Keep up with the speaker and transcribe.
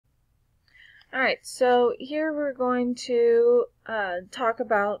Alright, so here we're going to talk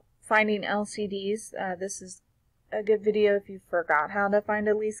about finding LCDs. This is a good video if you forgot how to find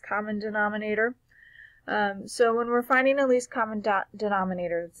a least common denominator. So when we're finding a least common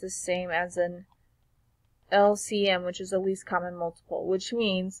denominator, it's the same as an LCM, which is a least common multiple, which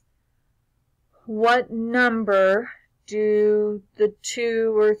means what number do the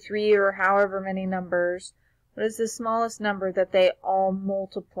 2 or 3 or however many numbers, what is the smallest number that they all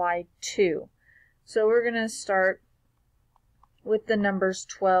multiply to? So we're going to start with the numbers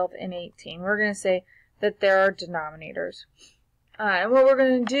 12 and 18. We're going to say that there are denominators. And what we're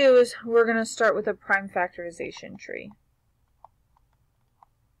going to do is we're going to start with a prime factorization tree.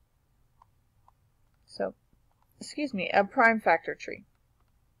 So, a prime factor tree.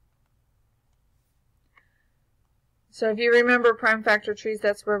 So if you remember prime factor trees,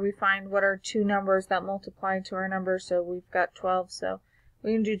 that's where we find what are two numbers that multiply to our number. So we've got 12, so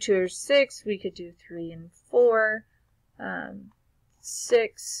we can do 2 or 6, we could do 3 and 4.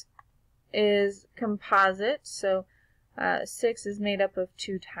 6 is composite, so 6 is made up of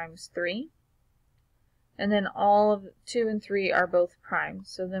 2 times 3. And then all of 2 and 3 are both prime,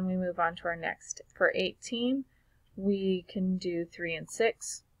 so then we move on to our next. For 18, we can do 3 and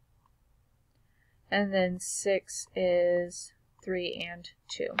 6. And then 6 is 3 and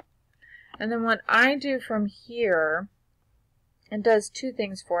 2. And then what I do from here, it does two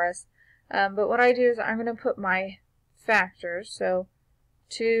things for us. But what I do is I'm going to put my factors, so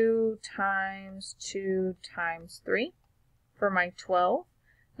 2 times 2 times 3 for my 12.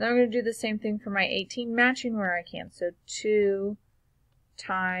 Then I'm going to do the same thing for my 18, matching where I can. So 2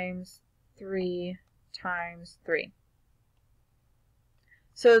 times 3 times 3.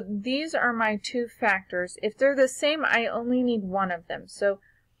 So these are my two factors. If they're the same, I only need one of them. So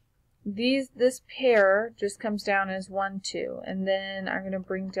this pair just comes down as 1, 2. And then I'm going to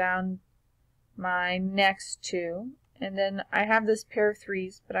bring down my next 2. And then I have this pair of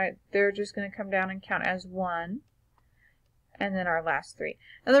 3's, but they're just going to come down and count as 1. And then our last 3.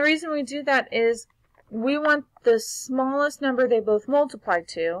 And the reason we do that is we want the smallest number they both multiply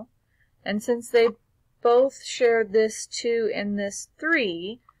to. And since they both share this 2 and this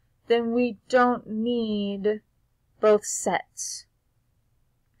 3, then we don't need both sets.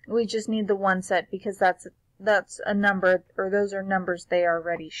 We just need the one set because that's a number, or those are numbers they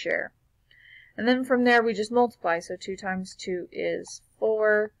already share. And then from there we just multiply. So 2 times 2 is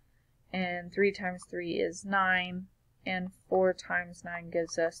 4, and 3 times 3 is 9, and 4 times 9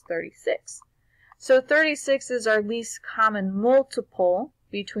 gives us 36. So 36 is our least common multiple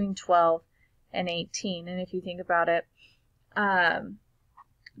between 12 and 18. And if you think about it,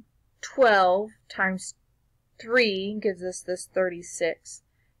 12 times 3 gives us this 36,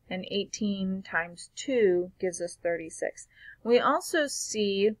 and 18 times 2 gives us 36. We also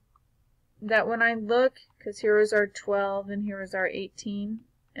see that when I look, because here is our 12 and here is our 18,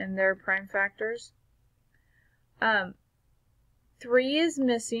 and they're prime factors, 3 is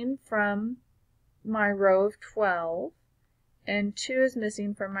missing from my row of 12, and 2 is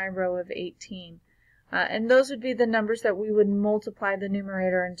missing from my row of 18. And those would be the numbers that we would multiply the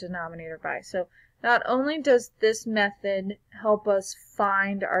numerator and denominator by. So not only does this method help us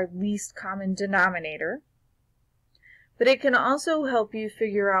find our least common denominator, but it can also help you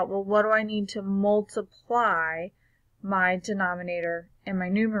figure out, well, what do I need to multiply my denominator and my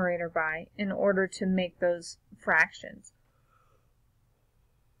numerator by in order to make those fractions.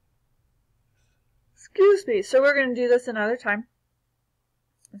 Excuse me. So we're going to do this another time.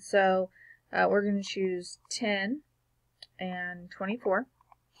 So we're going to choose 10 and 24.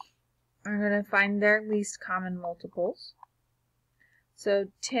 I'm going to find their least common multiples. So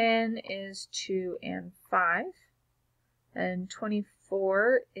 10 is 2 and 5. And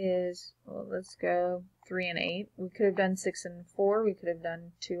 24 is, well, let's go 3 and 8. We could have done 6 and 4. We could have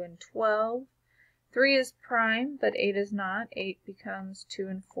done 2 and 12. 3 is prime, but 8 is not. 8 becomes 2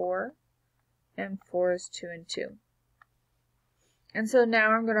 and 4. And 4 is 2 and 2. And so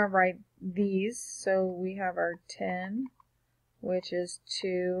now I'm going to write these. So we have our 10, which is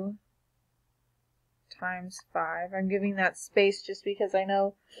 2 times 5. I'm giving that space just because I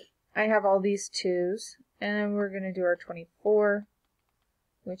know I have all these 2's. And then we're going to do our 24,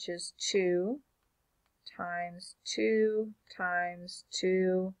 which is 2 times 2 times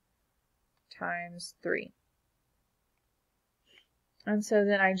 2 times 3. And so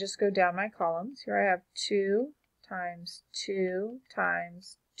then I just go down my columns. Here I have 2 times 2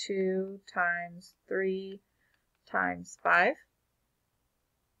 times 2 times 3 times 5.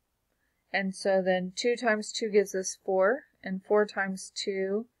 And so then 2 times 2 gives us 4, and 4 times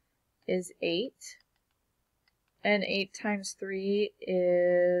 2 is 8. And 8 times 3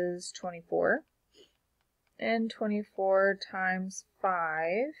 is 24. And 24 times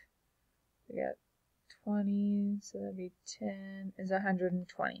 5, we got 20, so that'd be 10, is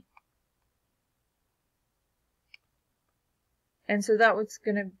 120. And so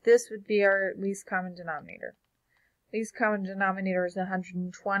this would be our least common denominator. Least common denominator is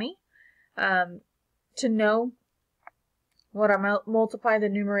 120. To know what I multiply the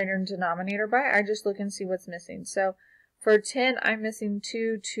numerator and denominator by, I just look and see what's missing. So for 10, I'm missing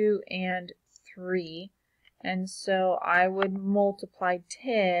 2, 2, and 3. And so I would multiply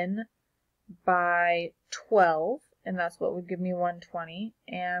 10 by 12, and that's what would give me 120.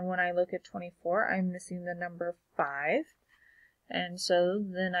 And when I look at 24, I'm missing the number 5. And so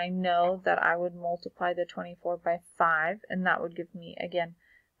then I know that I would multiply the 24 by 5, and that would give me, again,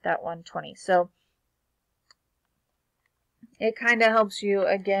 that 120. So it kind of helps you,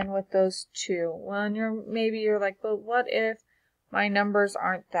 again, with those two. When maybe you're like, but what if my numbers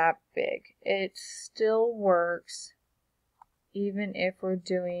aren't that big? It still works, even if we're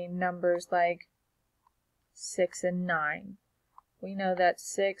doing numbers like 6 and 9. We know that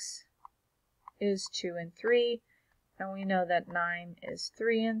 6 is 2 and 3, and we know that 9 is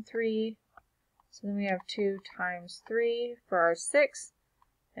 3 and 3. So then we have 2 times 3 for our 6,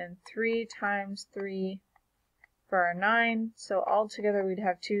 and 3 times 3 for our 9. So altogether we'd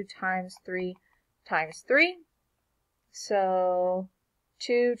have 2 times 3 times 3. So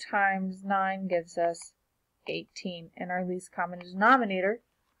 2 times 9 gives us 18, and our least common denominator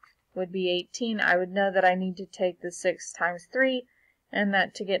would be 18. I would know that I need to take the 6 times 3, and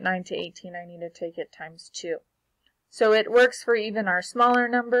that to get 9 to 18, I need to take it times 2. So it works for even our smaller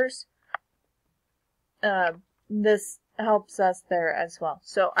numbers. This helps us there as well.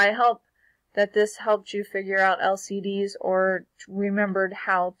 So I hope that this helped you figure out LCDs or remembered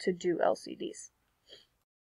how to do LCDs.